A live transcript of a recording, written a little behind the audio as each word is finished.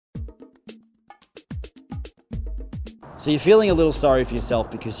So you're feeling a little sorry for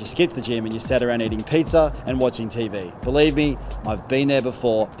yourself because you skipped the gym and you sat around eating pizza and watching TV. Believe me, I've been there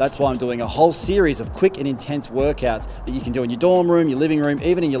before. That's why I'm doing a whole series of quick and intense workouts that you can do in your dorm room, your living room,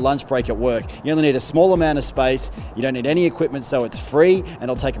 even in your lunch break at work. You only need a small amount of space. You don't need any equipment, so it's free and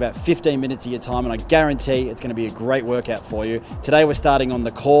it'll take about 15 minutes of your time, and I guarantee it's going to be a great workout for you. Today we're starting on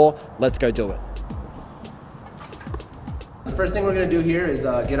the core. Let's go do it. The first thing we're going to do here is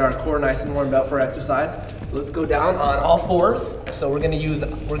get our core nice and warmed up for exercise. So let's go down on all fours. So we're going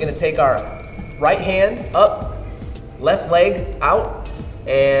to take our right hand up, left leg out,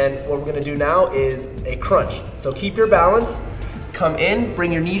 and what we're going to do now is a crunch. So keep your balance, come in,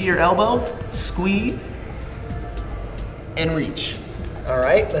 bring your knee to your elbow, squeeze, and reach. All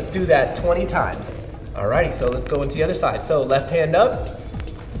right, let's do that 20 times. All righty, so let's go into the other side. So left hand up,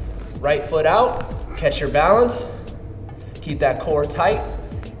 right foot out, catch your balance, keep that core tight,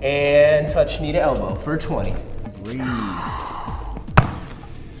 and touch knee to elbow for 20. Breathe.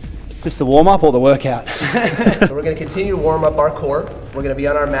 Is this the warm-up or the workout? So we're gonna continue to warm up our core. We're gonna be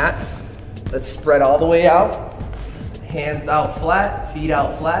on our mats. Let's spread all the way out. Hands out flat, feet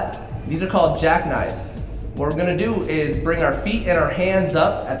out flat. These are called jackknives. What we're gonna do is bring our feet and our hands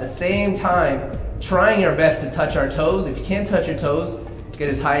up at the same time, trying our best to touch our toes. If you can't touch your toes, get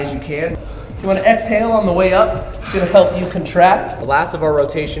as high as you can. You want to exhale on the way up. It's going to help you contract. The last of our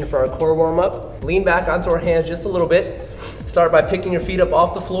rotation for our core warm-up. Lean back onto our hands just a little bit. Start by picking your feet up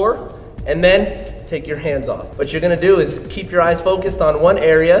off the floor and then take your hands off. What you're going to do is keep your eyes focused on one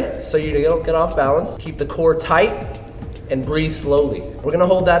area so you don't get off balance. Keep the core tight and breathe slowly. We're going to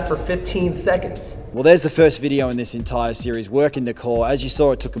hold that for 15 seconds. Well, there's the first video in this entire series, working the core. As you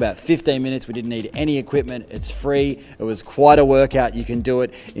saw, it took about 15 minutes. We didn't need any equipment. It's free. It was quite a workout. You can do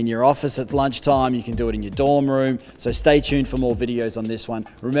it in your office at lunchtime. You can do it in your dorm room. So stay tuned for more videos on this one.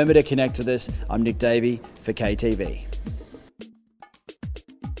 Remember to connect with us. I'm Nick Davey for KTV.